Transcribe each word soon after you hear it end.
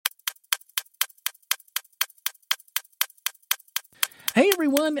Hey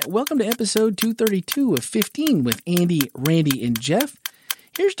everyone, welcome to episode 232 of 15 with Andy, Randy, and Jeff.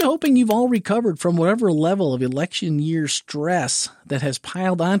 Here's to hoping you've all recovered from whatever level of election year stress that has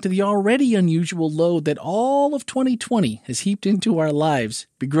piled onto the already unusual load that all of 2020 has heaped into our lives,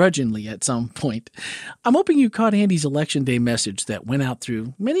 begrudgingly at some point. I'm hoping you caught Andy's Election Day message that went out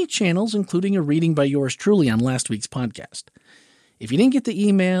through many channels, including a reading by yours truly on last week's podcast. If you didn't get the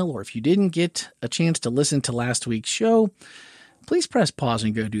email, or if you didn't get a chance to listen to last week's show, please press pause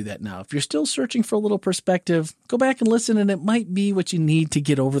and go do that now. If you're still searching for a little perspective, go back and listen, and it might be what you need to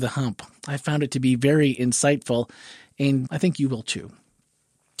get over the hump. I found it to be very insightful, and I think you will too.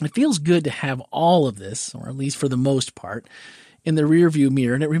 It feels good to have all of this, or at least for the most part, in the rearview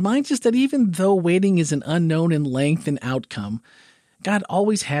mirror, and it reminds us that even though waiting is an unknown in length and outcome, God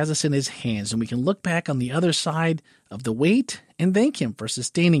always has us in his hands, and we can look back on the other side of the wait and thank him for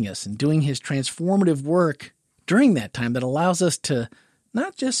sustaining us and doing his transformative work during that time that allows us to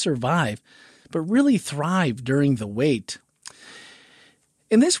not just survive, but really thrive during the wait.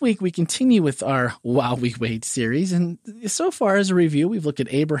 And this week, we continue with our While We Wait series. And so far as a review, we've looked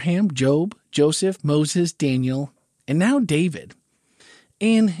at Abraham, Job, Joseph, Moses, Daniel, and now David.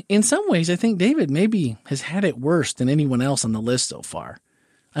 And in some ways, I think David maybe has had it worse than anyone else on the list so far.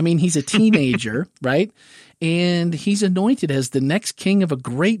 I mean, he's a teenager, right? And he's anointed as the next king of a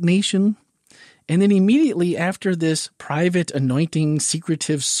great nation. And then immediately after this private anointing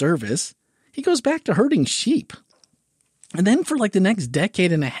secretive service, he goes back to herding sheep. And then for like the next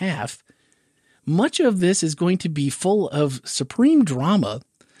decade and a half, much of this is going to be full of supreme drama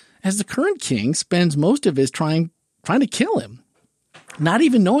as the current king spends most of his trying to kill him, not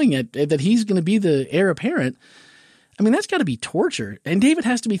even knowing it, that he's going to be the heir apparent. I mean, that's got to be torture. And David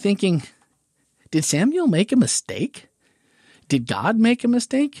has to be thinking, did Samuel make a mistake? Did God make a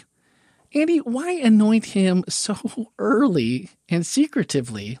mistake? Andy, why anoint him so early and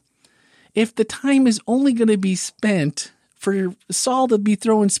secretively if the time is only going to be spent for Saul to be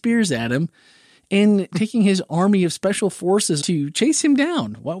throwing spears at him and taking his army of special forces to chase him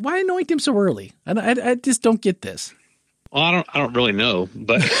down? Why anoint him so early? I just don't get this. Well, I don't really know,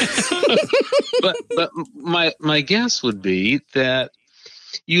 but but my guess would be that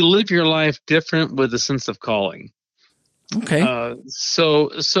you live your life different with a sense of calling. Okay. So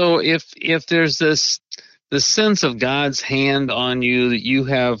if there's this sense of God's hand on you,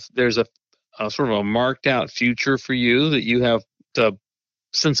 that there's a sort of a marked out future for you, that you have the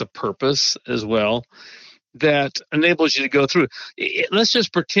sense of purpose as well, that enables you to go through. Let's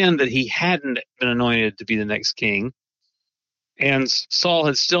just pretend that he hadn't been anointed to be the next king, and Saul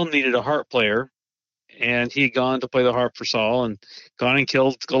had still needed a harp player, and he had gone to play the harp for Saul and gone and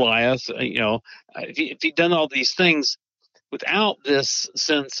killed Goliath. If he'd done all these things without this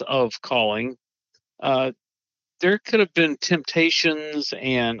sense of calling, there could have been temptations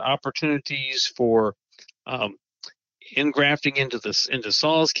and opportunities for engrafting into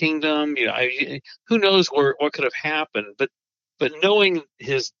Saul's kingdom. Who knows what could have happened? But knowing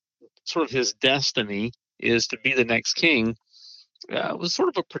his destiny is to be the next king was sort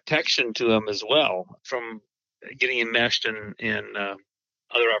of a protection to him as well from getting enmeshed in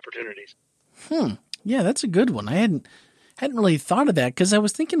other opportunities. Yeah, that's a good one. I hadn't really thought of that, because I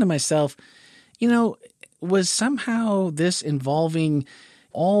was thinking to myself, was somehow this involving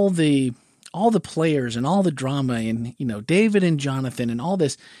all the players and all the drama and, David and Jonathan and all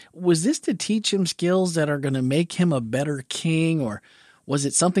this, was this to teach him skills that are going to make him a better king? Or was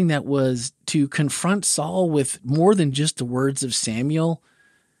it something that was to confront Saul with more than just the words of Samuel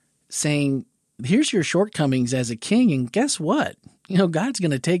saying, here's your shortcomings as a king, and guess what? God's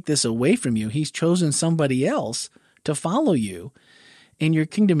going to take this away from you. He's chosen somebody else to follow you, and your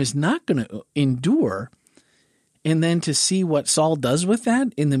kingdom is not going to endure. And then to see what Saul does with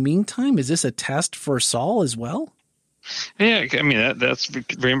that in the meantime, is this a test for Saul as well? Yeah, I mean that's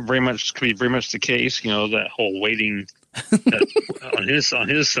very much could be very much the case. That whole waiting on his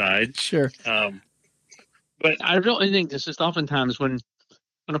side. Sure. But I really think this is oftentimes when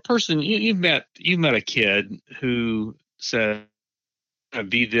a person you've met a kid who said, I'm going to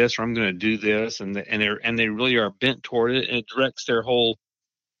be this, or I'm going to do this, and they really are bent toward it, and it directs their whole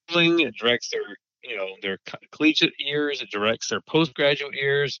feeling. It directs their collegiate years. It directs their postgraduate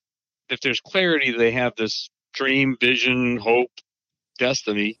years. If there's clarity, they have this dream, vision, hope,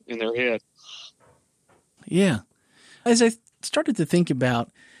 destiny in their head. Yeah. As I started to think about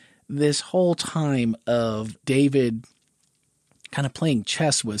this whole time of David kind of playing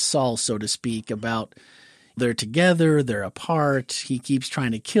chess with Saul, so to speak, about they're together, they're apart. He keeps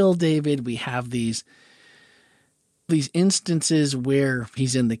trying to kill David. We have these these instances where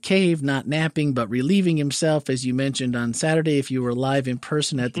he's in the cave, not napping, but relieving himself, as you mentioned on Saturday, if you were live in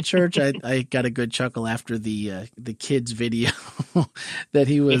person at the church. I got a good chuckle after the kids video that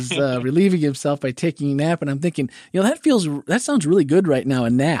he was relieving himself by taking a nap. And I'm thinking, that sounds really good right now, a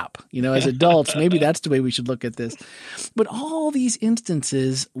nap. As adults, maybe that's the way we should look at this. But all these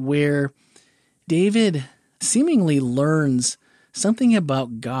instances where David seemingly learns something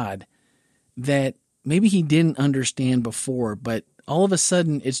about God that maybe he didn't understand before, but all of a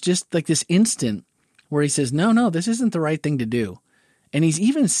sudden it's just like this instant where he says, no, this isn't the right thing to do. And he's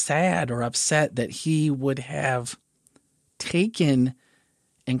even sad or upset that he would have taken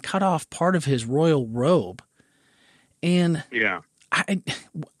and cut off part of his royal robe. And yeah,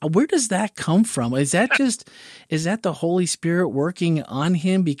 where does that come from? Is that the Holy Spirit working on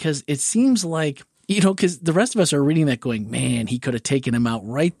him? Because it seems like, because the rest of us are reading that going, man, he could have taken him out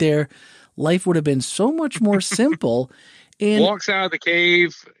right there. Life would have been so much more simple. And walks out of the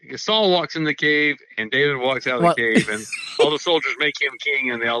cave. Saul walks in the cave, and David walks out of the cave, and all the soldiers make him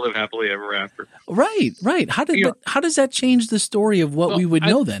king, and they all live happily ever after. Right. How does that change the story of what we would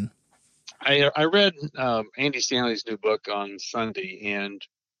know then? I read Andy Stanley's new book on Sunday, and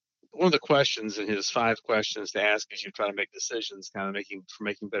one of the questions in his 5 questions to ask as you try to make decisions, kind of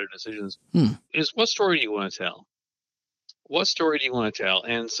making better decisions, is what story do you want to tell? What story do you want to tell?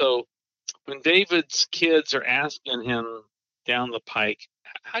 And so when David's kids are asking him down the pike,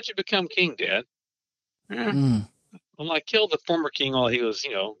 how'd you become king, Dad? Well, I killed the former king while he was,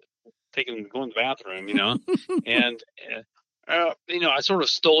 going to the bathroom, and, I sort of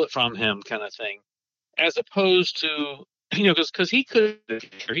stole it from him kind of thing, as opposed to, because he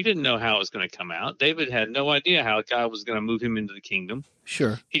didn't know how it was going to come out. David had no idea how God was going to move him into the kingdom.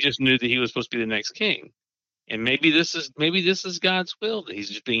 Sure. He just knew that he was supposed to be the next king. And maybe this is God's will, that he's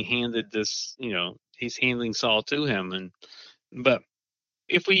just being handed this, he's handing Saul to him. But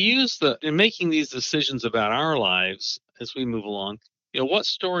if we use in making these decisions about our lives as we move along, what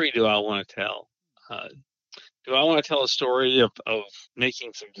story do I want to tell? Do I want to tell a story of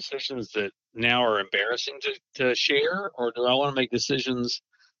making some decisions that now are embarrassing to share, or do I want to make decisions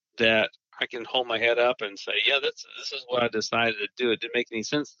that I can hold my head up and say, yeah, this is what I decided to do. It didn't make any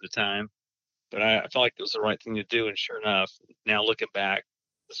sense at the time, but I felt like it was the right thing to do. And sure enough, now looking back,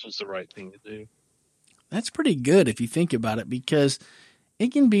 this was the right thing to do. That's pretty good if you think about it, because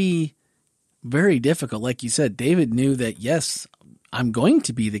it can be very difficult. Like you said, David knew that, yes, I'm going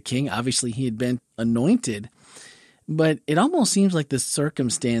to be the king. Obviously, he had been anointed, but it almost seems like the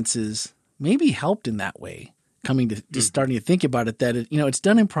circumstances maybe helped in that way, coming to just starting to think about it, that, it's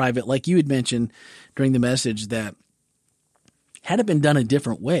done in private, like you had mentioned during the message, that had it been done a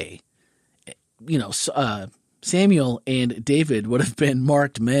different way, Samuel and David would have been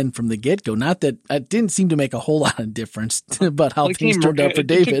marked men from the get-go. Not that it didn't seem to make a whole lot of difference about how things turned out for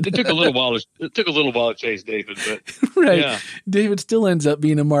David. It took a little while. It took a little while to chase David, but right. Yeah. David still ends up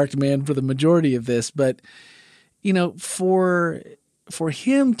being a marked man for the majority of this. But for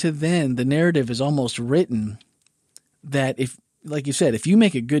him to then, the narrative is almost written that if, like you said, if you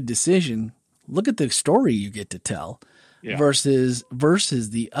make a good decision, look at the story you get to tell, versus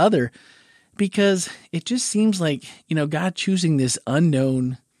the other. Because it just seems like, God choosing this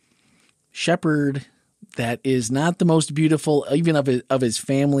unknown shepherd that is not the most beautiful, even of his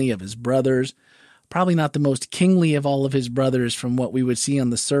family, of his brothers, probably not the most kingly of all of his brothers from what we would see on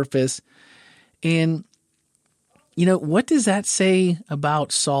the surface. And, what does that say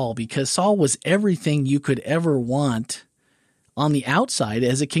about Saul? Because Saul was everything you could ever want on the outside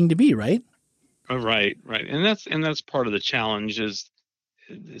as a king to be, right? Right. And that's part of the challenge, is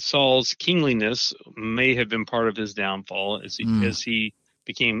Saul's kingliness may have been part of his downfall as he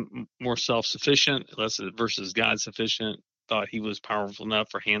became more self-sufficient, versus God-sufficient, thought he was powerful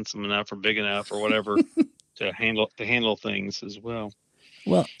enough or handsome enough or big enough or whatever to handle things as well.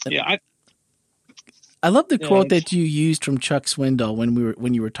 Well, yeah, I love the quote that you used from Chuck Swindoll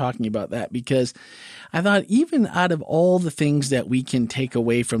when you were talking about that, because I thought, even out of all the things that we can take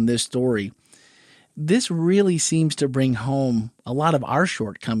away from this story, this really seems to bring home a lot of our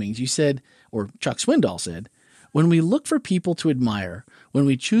shortcomings. You said, or Chuck Swindoll said, when we look for people to admire, when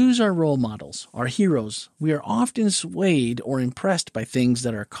we choose our role models, our heroes, we are often swayed or impressed by things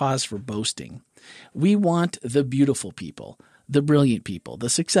that are cause for boasting. We want the beautiful people, the brilliant people, the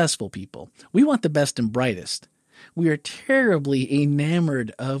successful people. We want the best and brightest. We are terribly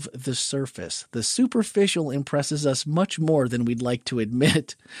enamored of the surface. The superficial impresses us much more than we'd like to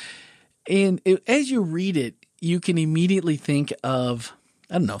admit. And as you read it, you can immediately think of,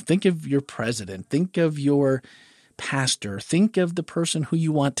 think of your president, think of your pastor, think of the person who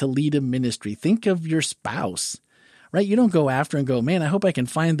you want to lead a ministry, think of your spouse, right? You don't go after and go, man, I hope I can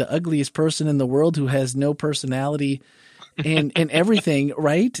find the ugliest person in the world who has no personality and everything,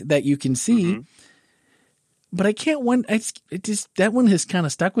 right? That you can see. Mm-hmm. But I can't that one has kind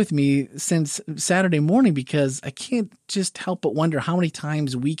of stuck with me since Saturday morning, because I can't just help but wonder how many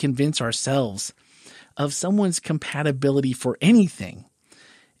times we convince ourselves of someone's compatibility for anything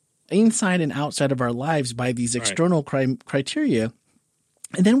inside and outside of our lives by these external criteria.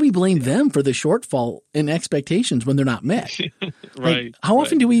 And then we blame them for the shortfall in expectations when they're not met. Right. How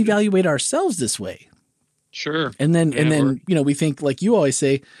often do we evaluate ourselves this way? Sure. And then, we think, like you always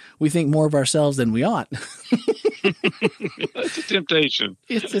say, we think more of ourselves than we ought. That's a temptation.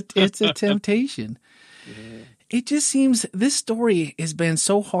 It's a temptation. Yeah. It just seems this story has been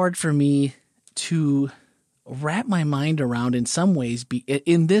so hard for me to wrap my mind around in some ways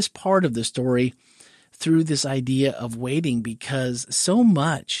in this part of the story through this idea of waiting, because so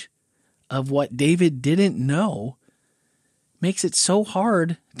much of what David didn't know makes it so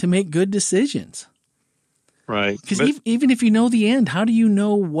hard to make good decisions. Right. Because even if you know the end, how do you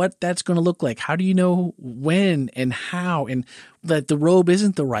know what that's going to look like? How do you know when and how, and that the robe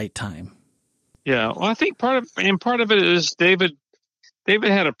isn't the right time? Yeah. Well, I think part of it is David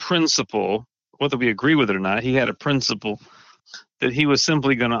had a principle, whether we agree with it or not. He had a principle that he was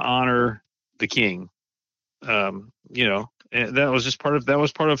simply going to honor the king. And that was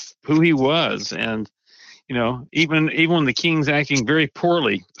part of who he was. And, even when the king's acting very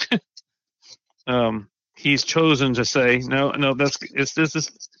poorly, he's chosen to say, no, this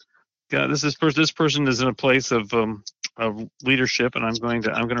person is in a place of leadership, and I'm going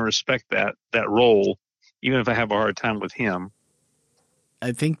to respect that role, even if I have a hard time with him.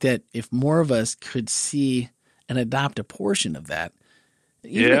 I think that if more of us could see and adopt a portion of that,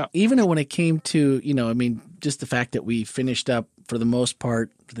 even when it came to, just the fact that we finished up for the most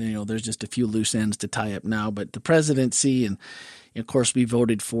part, there's just a few loose ends to tie up now, but the presidency, and of course we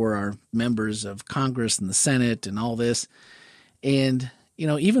voted for our members of Congress and the Senate and all this. And,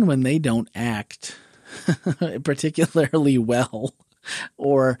 even when they don't act particularly well,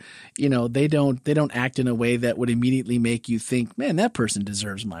 or, they don't act in a way that would immediately make you think, man, that person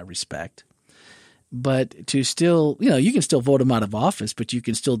deserves my respect. But to still, you can still vote them out of office, but you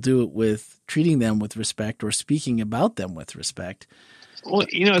can still do it with treating them with respect or speaking about them with respect. Well,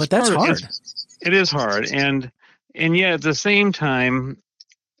 but that's hard. It is hard. And yet at the same time,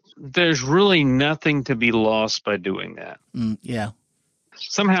 there's really nothing to be lost by doing that. Yeah.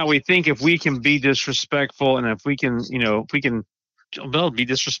 Somehow we think if we can be disrespectful, and if we can be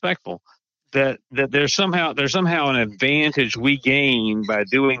disrespectful, that there's somehow an advantage we gain by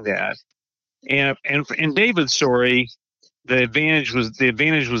doing that. And in David's story, the advantage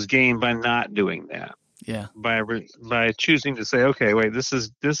was gained by not doing that. Yeah. By choosing to say, okay, wait, this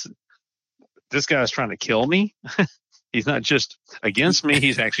guy's trying to kill me. He's not just against me;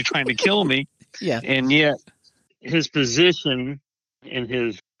 he's actually trying to kill me. Yeah. And yet, his position and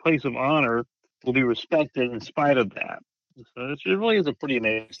his place of honor will be respected in spite of that. So it really is a pretty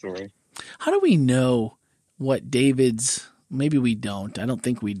amazing story. How do we know what David's? Maybe we don't. I don't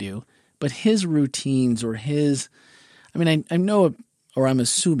think we do. But his routines or I know, or I'm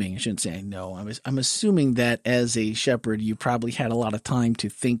assuming, I shouldn't say I know, I'm assuming that as a shepherd, you probably had a lot of time to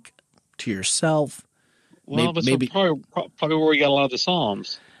think to yourself. Well, maybe probably where he got a lot of the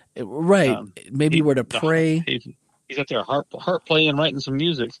Psalms. Right. Maybe where to pray. He's out there harp playing, writing some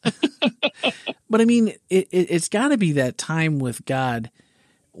music. But it's got to be that time with God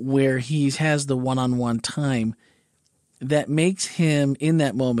where he has the one-on-one time that makes him, in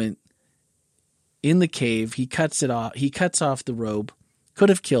that moment, in the cave, he cuts it off. He cuts off the robe, could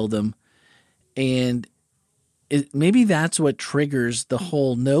have killed him. And maybe that's what triggers the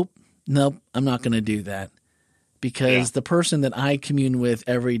whole, nope, I'm not going to do that. Because the person that I commune with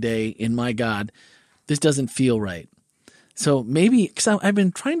every day in my God, this doesn't feel right. So maybe, because I've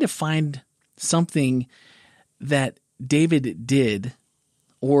been trying to find something that David did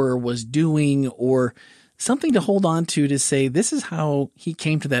or was doing, or something to hold on to say this is how he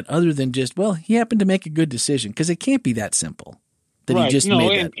came to that, other than just, well, he happened to make a good decision, because it can't be that simple that he just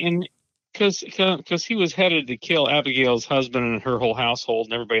made that. And because he was headed to kill Abigail's husband and her whole household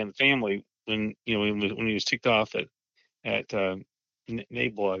and everybody in the family when he was ticked off at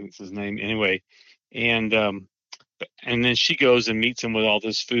Nabal, I think is his name anyway, and then she goes and meets him with all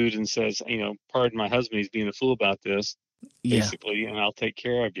this food and says, pardon my husband, he's being a fool about this, basically, and I'll take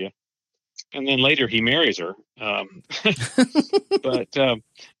care of you. And then later he marries her.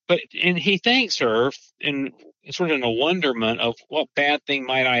 But he thanks her in sort of in a wonderment of, what bad thing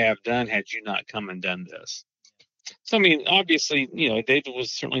might I have done had you not come and done this? So, obviously, David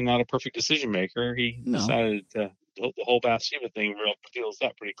was certainly not a perfect decision maker. He decided to the whole Bathsheba thing reveals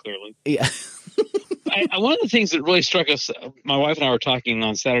that pretty clearly. Yeah. One of the things that really struck us, my wife and I were talking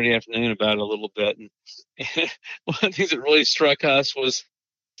on Saturday afternoon about it a little bit, and one of the things that really struck us was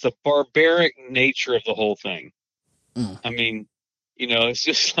the barbaric nature of the whole thing. I mean, it's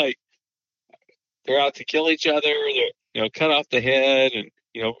just like they're out to kill each other. They're, cut off the head, and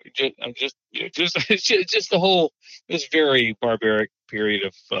just the whole this very barbaric period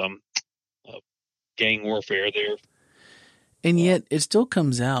of gang warfare there. And yet it still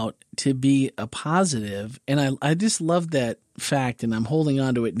comes out to be a positive. And I just love that fact, and I'm holding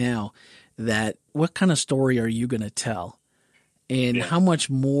on to it now, that what kind of story are you going to tell? And how much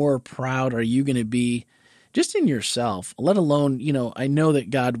more proud are you going to be just in yourself, let alone, I know that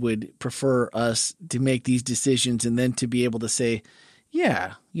God would prefer us to make these decisions and then to be able to say,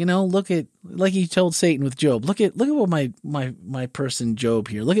 yeah, look at, like he told Satan with Job, look at what my person Job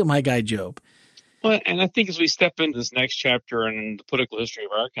here, look at my guy Job. Well, and I think as we step into this next chapter in the political history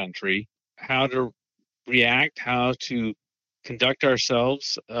of our country, how to react, how to conduct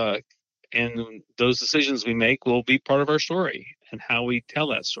ourselves, and those decisions we make will be part of our story and how we tell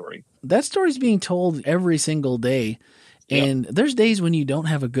that story. That story's being told every single day. And there's days when you don't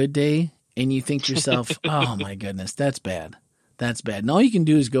have a good day and you think to yourself, oh my goodness, that's bad. That's bad. And all you can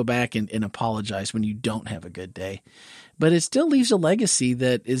do is go back and apologize when you don't have a good day. But it still leaves a legacy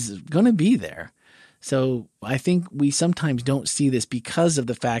that is going to be there. So I think we sometimes don't see this because of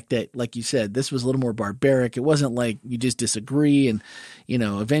the fact that, like you said, this was a little more barbaric. It wasn't like you just disagree and,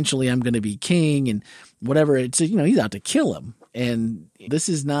 eventually I'm going to be king and whatever. It's, he's out to kill him. And this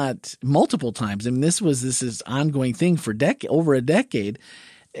is not multiple times. I mean, this is ongoing thing for over a decade.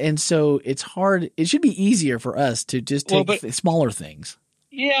 And so it's hard. It should be easier for us to just take smaller things.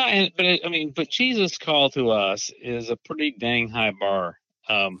 Yeah. But Jesus' call to us is a pretty dang high bar.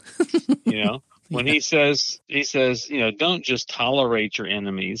 When he says, don't just tolerate your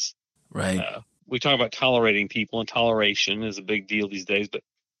enemies. Right. We talk about tolerating people, and toleration is a big deal these days, but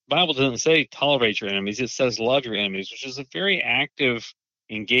the Bible doesn't say tolerate your enemies. It says love your enemies, which is a very active,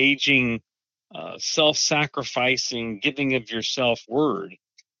 engaging, self-sacrificing, giving of yourself word.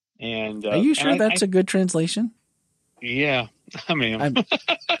 And are you sure that's a good translation? Yeah.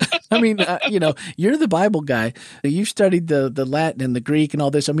 you're the Bible guy. You've studied the Latin and the Greek and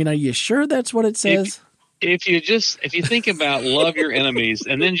all this. I mean, are you sure that's what it says? If you think about love your enemies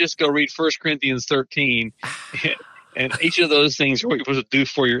and then just go read 1 Corinthians 13, and each of those things are what you're supposed to do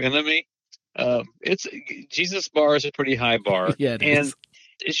for your enemy, it's Jesus' bar is a pretty high bar. Yeah, it and is.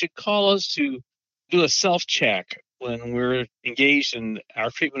 It should call us to do a self-check when we're engaged in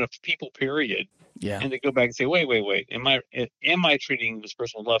our treatment of people, period. Yeah. And to go back and say, wait, am I treating this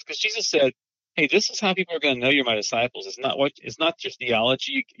person with love? Because Jesus said, hey, this is how people are going to know you're my disciples. It's not your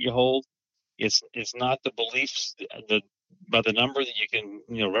theology you hold. It's not the beliefs by the number that you can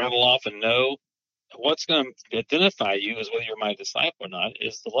rattle off and know. What's going to identify you is whether you're my disciple or not,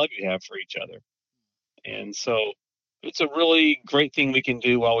 is the love you have for each other. And so it's a really great thing we can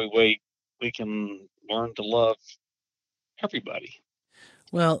do while we wait. We can learn to love everybody.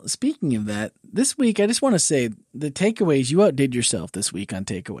 Well, speaking of that, this week, I just want to say the takeaways, you outdid yourself this week on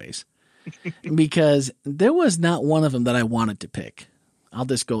takeaways because there was not one of them that I wanted to pick. I'll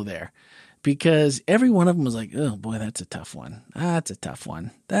just go there because every one of them was like, oh boy, that's a tough one. That's a tough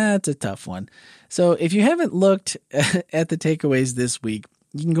one. That's a tough one. So if you haven't looked at the takeaways this week,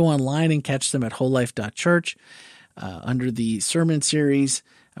 you can go online and catch them at wholelife.church under the sermon series.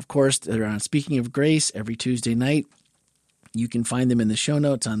 Of course, they're on Speaking of Grace every Tuesday night. You can find them in the show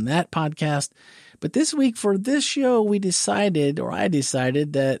notes on that podcast. But this week for this show, I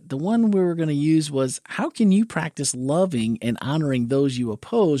decided that the one we were going to use was how can you practice loving and honoring those you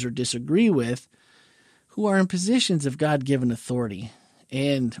oppose or disagree with who are in positions of God-given authority.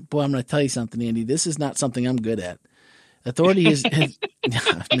 And boy, I'm going to tell you something, Andy, this is not something I'm good at. Authority it's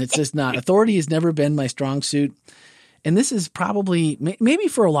just not. Authority has never been my strong suit. And this is probably, maybe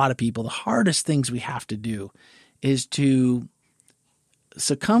for a lot of people, the hardest things we have to do is to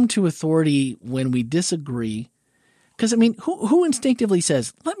succumb to authority when we disagree. Because, who instinctively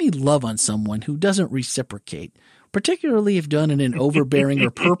says, let me love on someone who doesn't reciprocate, particularly if done in an overbearing or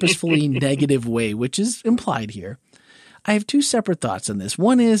purposefully negative way, which is implied here. I have two separate thoughts on this.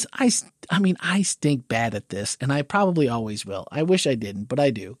 One is, I stink bad at this, and I probably always will. I wish I didn't, but I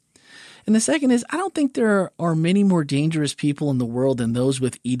do. And the second is, I don't think there are many more dangerous people in the world than those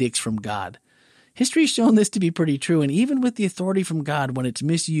with edicts from God. History has shown this to be pretty true, and even with the authority from God, when it's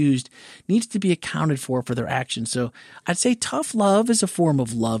misused, needs to be accounted for their actions. So I'd say tough love is a form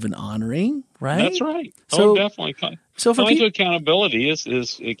of love and honoring, right? That's right. So definitely. So for to accountability is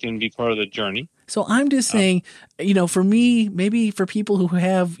it can be part of the journey. So I'm just saying, for me, maybe for people who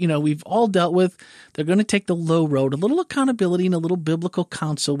have, we've all dealt with, they're going to take the low road. A little accountability and a little biblical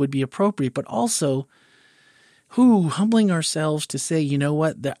counsel would be appropriate, but also humbling ourselves to say, you know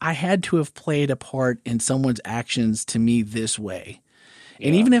what, that I had to have played a part in someone's actions to me this way. Yeah.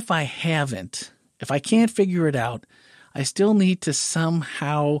 And even if I haven't, if I can't figure it out, I still need to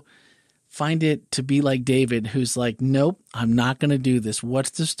somehow find it to be like David, who's like, nope, I'm not going to do this. What's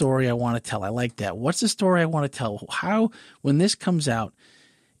the story I want to tell? I like that. What's the story I want to tell? How, when this comes out,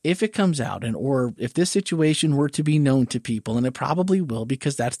 if it comes out, or if this situation were to be known to people, and it probably will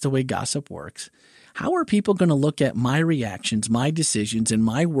because that's the way gossip works, how are people going to look at my reactions, my decisions, and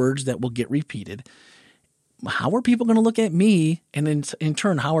my words that will get repeated? How are people going to look at me? And in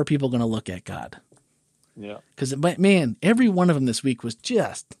turn, how are people going to look at God? Yeah. Because, man, every one of them this week was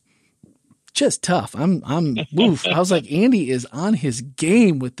just tough. I'm woof. I was like, Andy is on his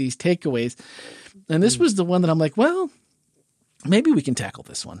game with these takeaways. And this was the one that I'm like, well, maybe we can tackle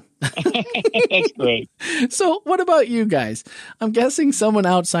this one. That's great. So what about you guys? I'm guessing someone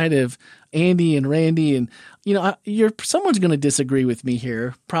outside of Andy and Randy and, someone's going to disagree with me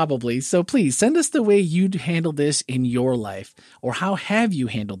here, probably. So please send us the way you'd handle this in your life, or how have you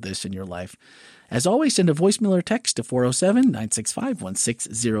handled this in your life? As always, send a voicemail or text to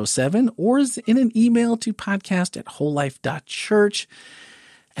 407-965-1607 or in an email to podcast@wholelife.church,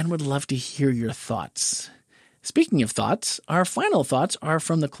 and would love to hear your thoughts. Speaking of thoughts, our final thoughts are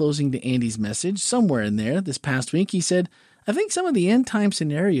from the closing to Andy's message. Somewhere in there this past week, he said, I think some of the end time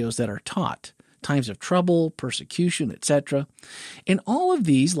scenarios that are taught, times of trouble, persecution, etc. In all of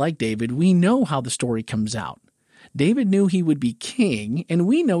these, like David, we know how the story comes out. David knew he would be king, and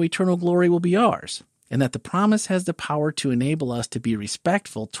we know eternal glory will be ours, and that the promise has the power to enable us to be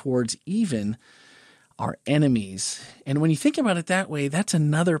respectful towards even our enemies. And when you think about it that way, that's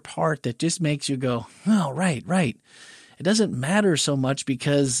another part that just makes you go, oh, right. It doesn't matter so much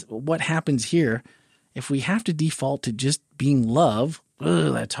because what happens here, if we have to default to just being love,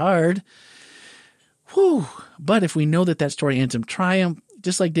 that's hard. Whew. But if we know that story ends in triumph,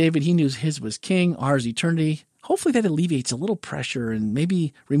 just like David, he knew his was king, ours eternity. Hopefully that alleviates a little pressure and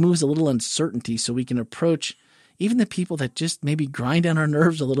maybe removes a little uncertainty so we can approach even the people that just maybe grind on our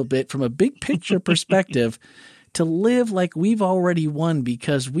nerves a little bit from a big picture perspective to live like we've already won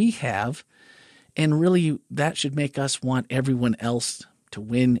because we have. And really that should make us want everyone else to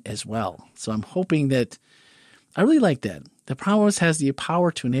win as well. So I'm hoping that I really like that. The promise has the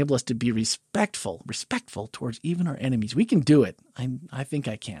power to enable us to be respectful towards even our enemies. We can do it. I think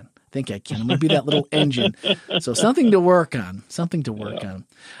I can. I'm going to be that little engine. So something to work on. All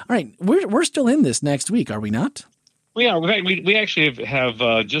right. We're still in this next week, are we not? We are. We actually have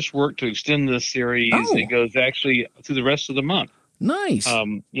just worked to extend this series. Oh. It goes actually through the rest of the month. Nice.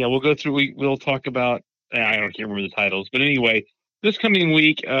 We'll go through. We'll talk about. I can't remember the titles, but anyway, this coming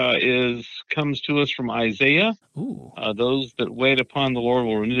week comes to us from Isaiah. Ooh. Those that wait upon the Lord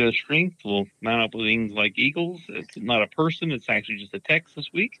will renew their strength. Will mount up with wings like eagles. It's not a person. It's actually just a text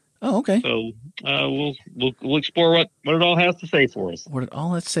this week. Oh, okay. So we'll explore what it all has to say for us. What it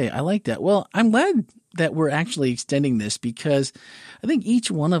all has to say. I like that. Well, I'm glad that we're actually extending this because I think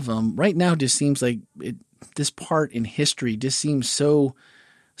each one of them right now just seems like this part in history just seems so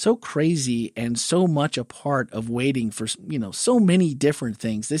crazy and so much a part of waiting for, so many different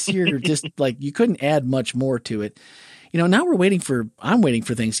things. This year, just like you couldn't add much more to it. Now I'm waiting for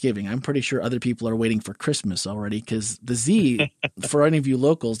Thanksgiving. I'm pretty sure other people are waiting for Christmas already because the Z, for any of you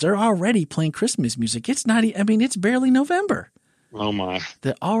locals, they're already playing Christmas music. It's barely November. Oh my.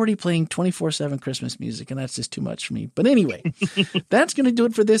 They're already playing 24/7 Christmas music, and that's just too much for me. But anyway, that's going to do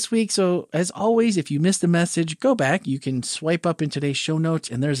it for this week. So as always, if you missed the message, go back. You can swipe up in today's show notes,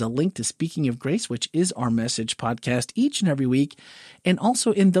 and there's a link to Speaking of Grace, which is our message podcast each and every week. And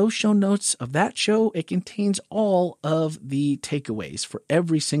also in those show notes of that show, it contains all of the takeaways for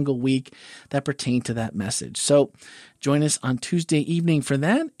every single week that pertain to that message. So join us on Tuesday evening for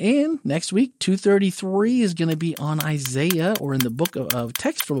that. And next week, 233 is going to be on Isaiah, or in the book of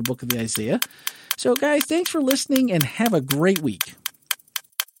text from a book of the Isaiah. So guys, thanks for listening and have a great week.